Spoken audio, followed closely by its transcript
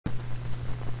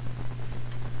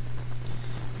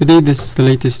Good day, this is the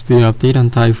latest video update on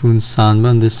Typhoon Sanba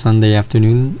on this Sunday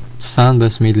afternoon.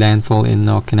 Sanba's made landfall in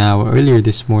Okinawa earlier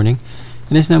this morning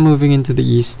and is now moving into the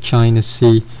East China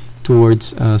Sea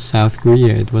towards South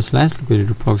Korea. It was last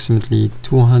located approximately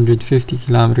 250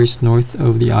 kilometers north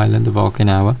of the island of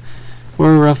Okinawa,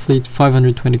 or roughly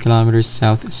 520 kilometers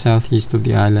southeast of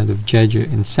the island of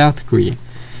Jeju in South Korea.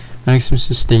 Maximum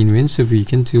sustained winds have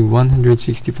weakened to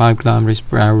 165 km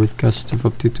per hour with gusts of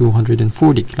up to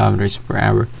 240 km per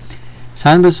hour.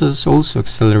 Sanba has also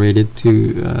accelerated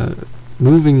to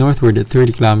moving northward at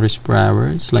 30 km per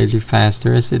hour, slightly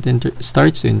faster as it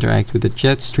starts to interact with the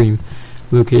jet stream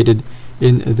located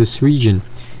in this region.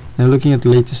 Now, looking at the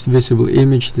latest visible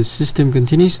image, the system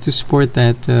continues to sport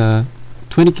that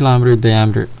 20 km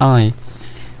diameter eye,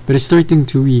 but is starting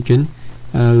to weaken,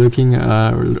 looking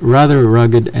rather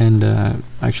rugged and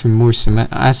actually more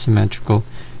asymmetrical,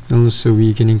 and also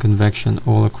weakening convection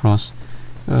all across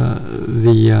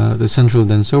the central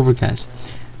dense overcast.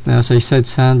 Now, as I said,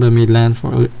 Sanba made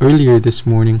landfall earlier this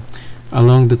morning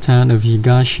along the town of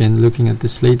Higashi, and looking at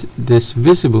this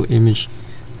visible image,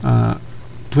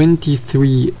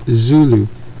 23 Zulu,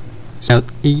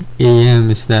 about 8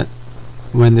 a.m. is that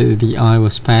when the eye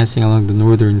was passing along the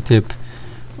northern tip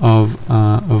of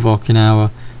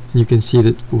Okinawa. And you can see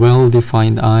that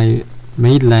well-defined eye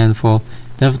made landfall.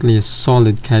 Definitely a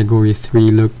solid Category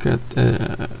 3 look at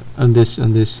on this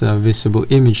visible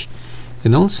image.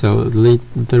 And also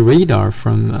the radar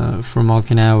from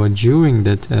Okinawa during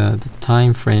that the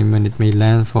time frame when it made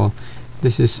landfall.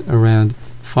 This is around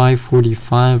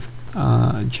 5:45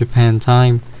 Japan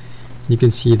time. You can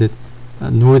see that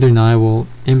northern eye wall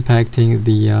impacting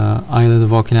the island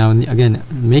of Okinawa, and again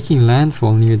making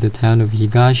landfall near the town of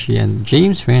Higashi. And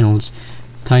James Reynolds,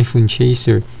 typhoon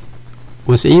chaser,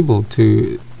 was able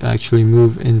to actually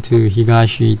move into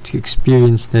Higashi to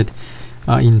experience that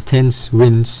intense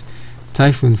winds,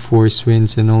 typhoon force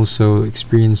winds, and also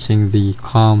experiencing the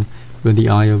calm when the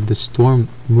eye of the storm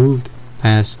moved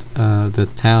past the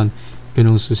town. You can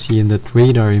also see in that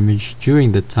radar image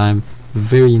during that time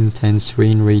very intense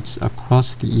rain rates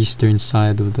across the eastern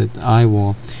side of that eye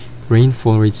wall,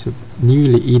 rainfall rates of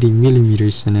nearly 80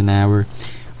 millimeters in an hour,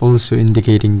 also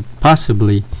indicating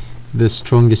possibly the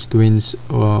strongest winds,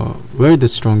 or where the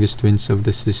strongest winds of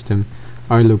the system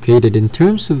are located. In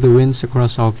terms of the winds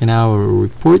across Okinawa,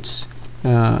 reports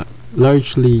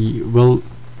largely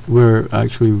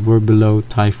were below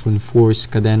typhoon force.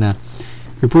 Kadena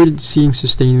reported seeing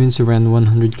sustained winds around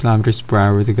 100 km per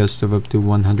hour with a gust of up to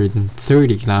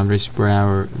 130 km per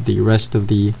hour. The rest of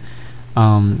the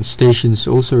stations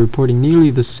also reporting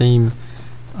nearly the same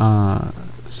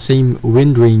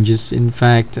wind ranges. In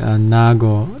fact,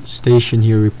 Nago station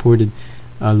here reported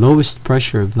lowest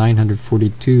pressure of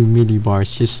 942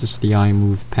 millibars just as the eye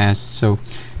moved past, so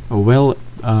well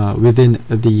within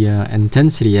the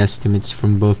intensity estimates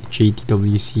from both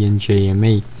JTWC and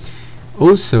JMA.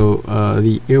 Also,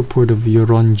 the airport of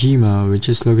Yoronjima, which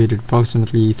is located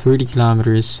approximately 30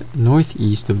 kilometers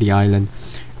northeast of the island,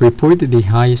 reported the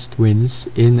highest winds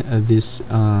in this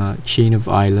chain of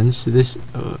islands. This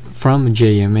from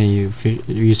JMA,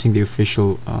 using the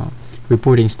official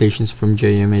reporting stations from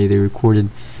JMA, they recorded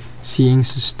seeing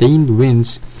sustained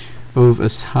winds of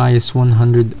as high as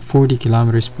 140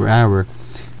 kilometers per hour,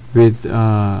 with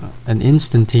an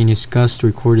instantaneous gust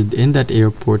recorded in that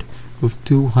airport of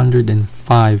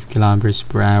 205 kilometers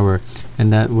per hour,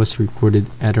 and that was recorded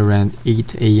at around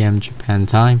 8 a.m. Japan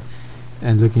time.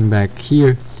 And looking back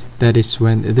here, that is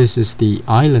when this is the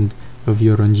island of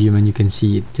Yoronjima, and you can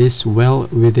see this well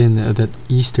within that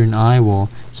eastern eye wall,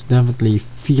 so definitely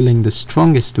feeling the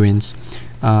strongest winds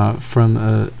from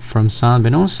Sanba,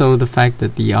 and also the fact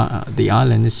that the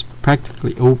island is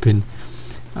practically open,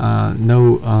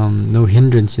 no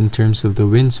hindrance in terms of the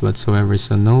winds whatsoever,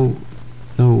 so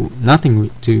nothing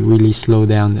to really slow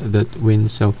down that wind,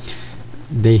 so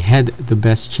they had the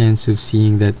best chance of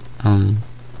seeing that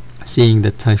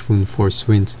typhoon force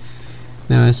winds.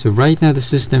 Now, as of right now, the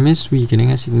system is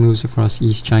weakening as it moves across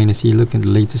East China Sea. Look at the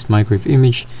latest microwave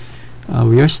image.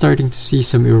 We are starting to see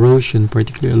some erosion,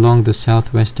 particularly along the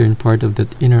southwestern part of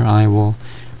that inner eye wall.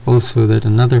 Also,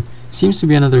 that seems to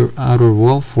be another outer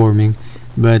wall forming,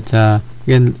 but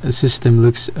again, the system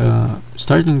looks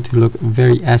starting to look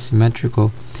very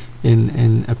asymmetrical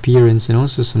in appearance, and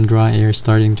also some dry air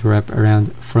starting to wrap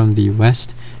around from the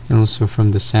west and also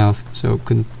from the south, so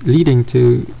leading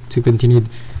to continued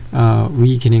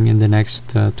weakening in the next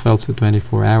 12 to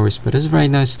 24 hours. But as of right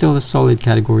now, it's still a solid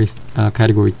Category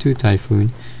 2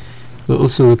 typhoon.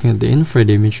 Also looking at the infrared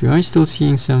image, we are still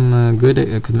seeing some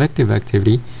good convective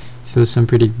activity. Still some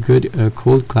pretty good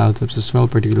cold cloud tops as well,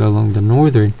 particularly along the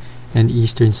northern and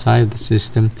eastern side of the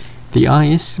system. The eye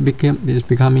is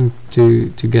becoming to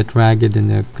get ragged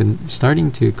and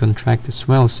starting to contract as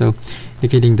well, so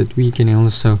indicating that we can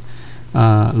also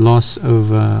loss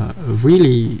of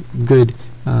really good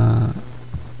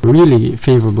really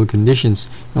favorable conditions.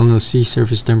 Almost sea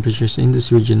surface temperatures in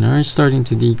this region are starting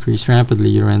to decrease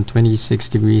rapidly around 26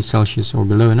 degrees Celsius or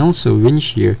below, and also wind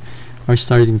shear are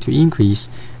starting to increase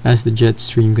as the jet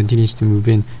stream continues to move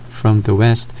in from the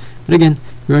west. But again,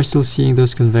 we are still seeing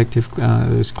those convective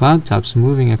those cloud tops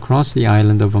moving across the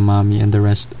island of Amami and the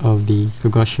rest of the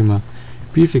Kagoshima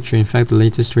prefecture. In fact, the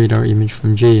latest radar image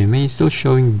from JMA is still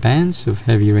showing bands of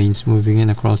heavy rains moving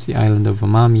in across the island of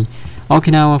Amami.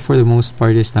 Okinawa, for the most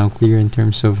part, is now clear in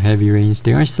terms of heavy rains.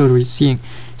 They are still seeing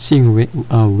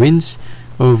winds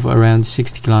of around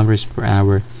 60 kilometers per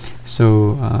hour.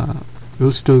 So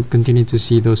we'll still continue to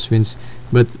see those winds,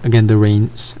 but again, the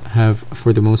rains have,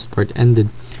 for the most part, ended.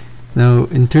 Now,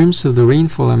 in terms of the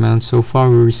rainfall amount, so far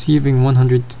we're receiving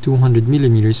 100 to 200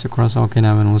 millimeters across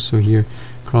Okinawa and also here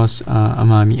across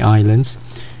Amami Islands.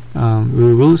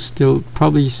 We will still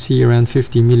probably see around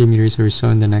 50 millimeters or so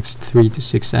in the next 3 to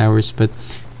 6 hours, but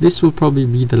this will probably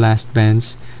be the last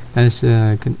bands as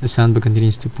Sanba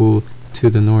continues to pull to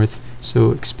the north.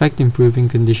 So expect improving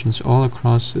conditions all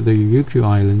across the Ryukyu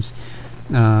Islands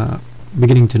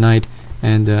beginning tonight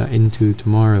and into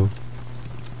tomorrow.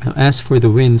 Now, as for the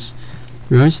winds,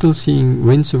 we are still seeing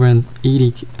winds around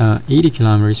 80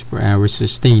 kilometers per hour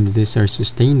sustained. These are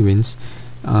sustained winds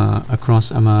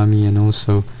across Amami and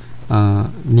also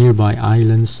nearby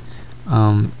islands.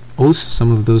 Also,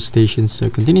 some of those stations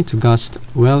continue to gust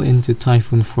well into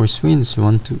typhoon force winds,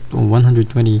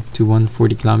 120 to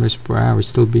 140 kilometers per hour,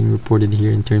 still being reported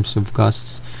here in terms of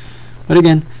gusts. But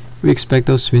again, we expect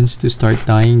those winds to start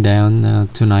dying down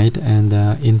tonight and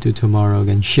into tomorrow,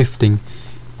 again shifting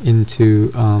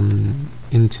into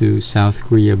South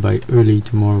Korea by early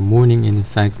tomorrow morning. And in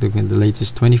fact, looking at the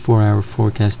latest 24-hour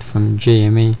forecast from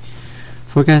JMA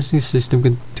forecasting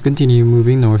system to continue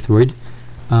moving northward,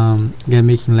 again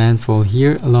making landfall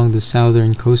here along the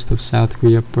southern coast of South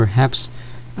Korea, perhaps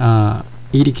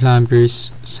 80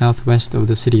 kilometers southwest of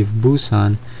the city of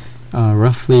Busan,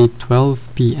 roughly 12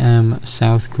 p.m.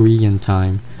 South Korean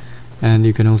time. And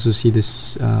you can also see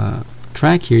this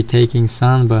track here taking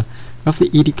Sanba roughly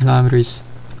 80 kilometers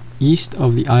east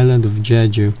of the island of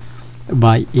Jeju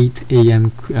by 8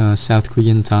 a.m. South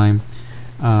Korean time.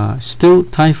 Still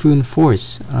typhoon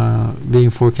force being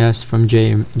forecast from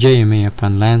JMA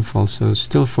upon landfall, so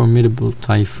still formidable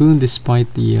typhoon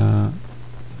despite the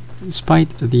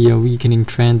weakening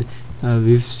trend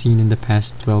we've seen in the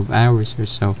past 12 hours or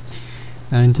so.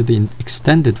 Into the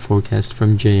extended forecast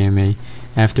from JMA,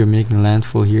 after making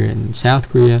landfall here in South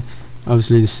Korea,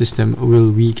 obviously the system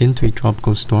will weaken to a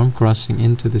tropical storm crossing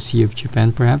into the Sea of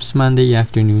Japan perhaps Monday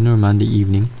afternoon or Monday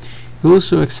evening. It will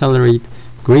also accelerate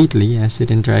greatly as it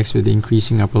interacts with the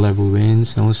increasing upper level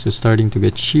winds, and also starting to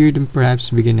get sheared and perhaps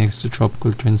begin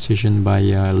extratropical transition by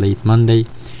late Monday,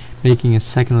 making a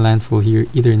second landfall here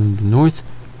either in the North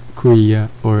Korea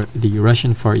or the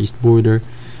Russian Far East border,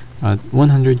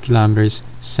 100 kilometers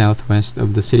southwest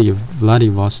of the city of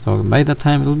Vladivostok. By that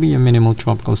time, it will be a minimal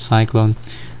tropical cyclone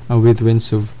with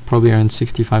winds of probably around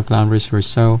 65 kilometers or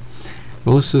so.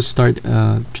 We'll also start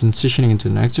transitioning into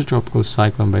an extratropical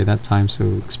cyclone by that time,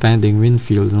 so expanding wind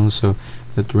field, and also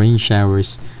that rain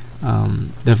showers,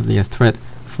 definitely a threat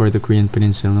for the Korean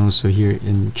Peninsula and also here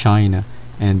in China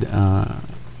and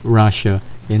Russia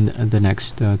in the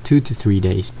next 2 to 3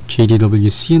 days.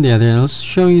 JDWC on the other hand also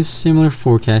showing a similar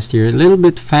forecast here, a little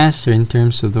bit faster in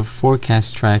terms of the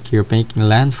forecast track here, making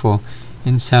landfall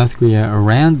in South Korea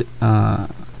around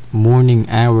morning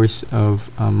hours of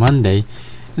Monday.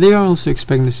 They are also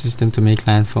expecting the system to make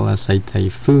landfall as a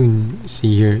typhoon.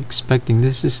 See here, expecting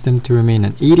this system to remain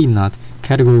an 80-knot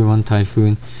Category 1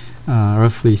 typhoon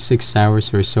roughly 6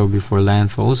 hours or so before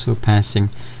landfall, also passing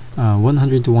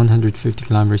 100 to 150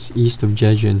 kilometers east of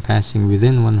Jeju and passing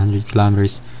within 100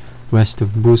 kilometers west of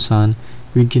Busan,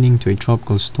 weakening to a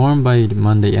tropical storm by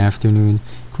Monday afternoon,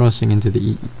 crossing into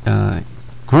the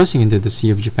Sea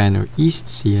of Japan, or East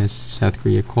Sea as South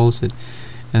Korea calls it,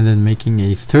 and then making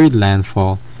a third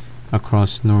landfall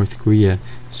across North Korea.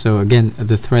 So again,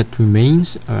 the threat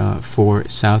remains for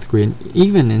South Korea, and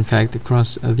even in fact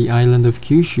across the island of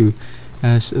Kyushu,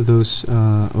 as those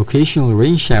occasional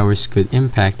rain showers could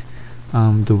impact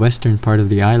the western part of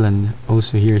the island.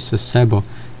 Also here Sasebo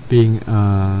being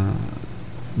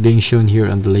shown here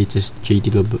on the latest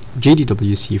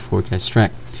JDWC forecast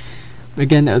track.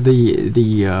 Again,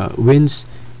 the winds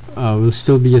will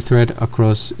still be a threat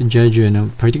across Jeju,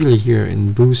 and particularly here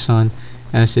in Busan,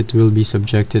 as it will be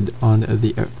subjected on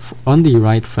the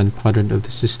right front quadrant of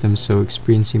the system, so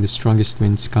experiencing the strongest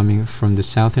winds coming from the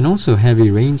south, and also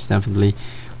heavy rains, definitely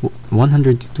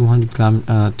 100 to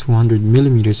 200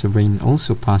 millimeters of rain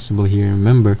also possible here.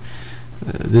 Remember,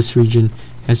 this region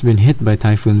has been hit by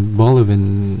Typhoon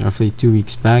Bolivan roughly 2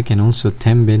 weeks back, and also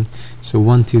Tembin, so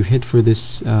 1-2 hit for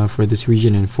this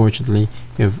region. Unfortunately,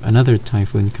 we have another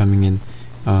typhoon coming in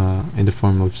the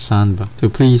form of Sanba, so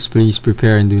please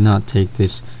prepare and do not take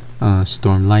this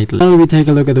storm lightly. Now we take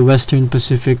a look at the Western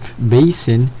Pacific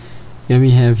Basin. Then we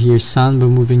have here Sanba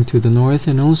moving to the north,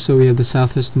 and also we have the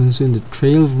southwest monsoon, the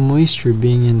trail of moisture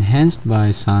being enhanced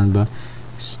by Sanba,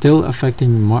 still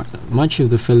affecting much of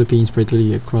the Philippines,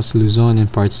 particularly across Luzon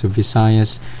and parts of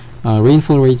Visayas.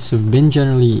 Rainfall rates have been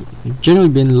generally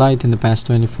been light in the past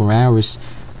 24 hours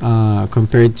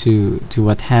compared to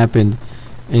what happened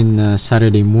in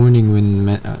Friday morning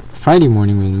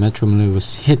when Metro Manila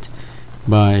was hit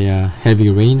by heavy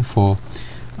rainfall.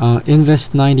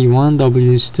 Invest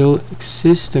 91W still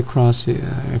exists across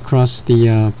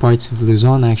the parts of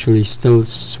Luzon, actually still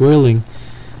swirling,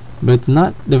 but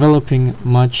not developing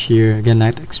much here. Again,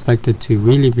 not expected to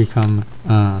really become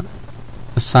a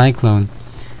cyclone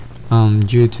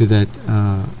due to that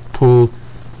pull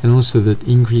and also that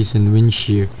increase in wind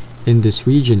shear in this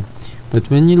region. But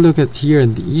when you look at here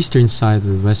on the eastern side of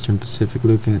the Western Pacific,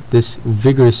 looking at this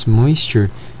vigorous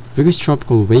moisture, vigorous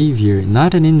tropical wave here,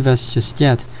 not an invest just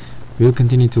yet. We'll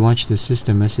continue to watch the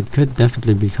system, as it could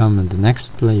definitely become the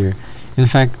next player. In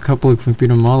fact, a couple of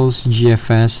computer models,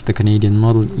 GFS, the Canadian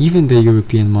model, even the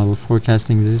European model,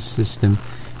 forecasting this system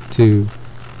to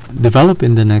develop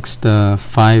in the next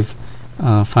 5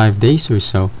 days or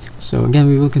so. So again,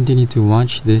 we will continue to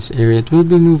watch this area. It will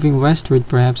be moving westward,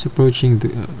 perhaps approaching the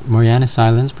Marianas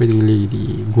Islands, particularly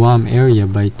the Guam area,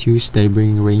 by Tuesday,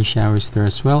 bringing rain showers there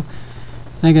as well.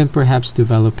 And again, perhaps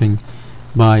developing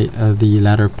by the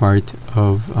latter part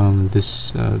of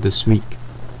this week.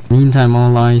 Meantime,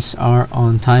 all eyes are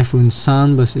on Typhoon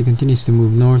Sanba as it continues to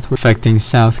move northward, affecting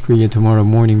South Korea tomorrow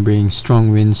morning, bringing strong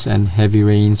winds and heavy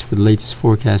rains. For the latest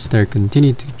forecast there,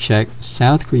 continue to check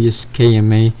South Korea's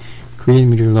KMA, Korean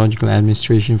Meteorological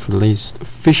Administration, for the latest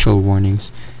official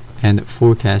warnings and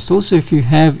forecast. Also, if you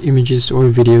have images or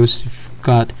videos you've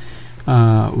got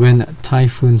when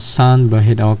Typhoon Sanba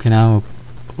hit Okinawa,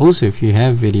 also if you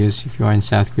have videos, if you are in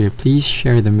South Korea, please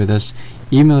share them with us.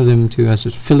 Email them to us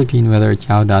at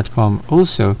philippineweather@yahoo.com,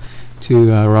 also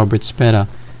to Robert Speta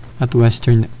at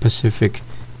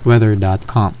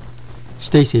westernpacificweather.com.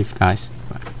 Stay safe, guys.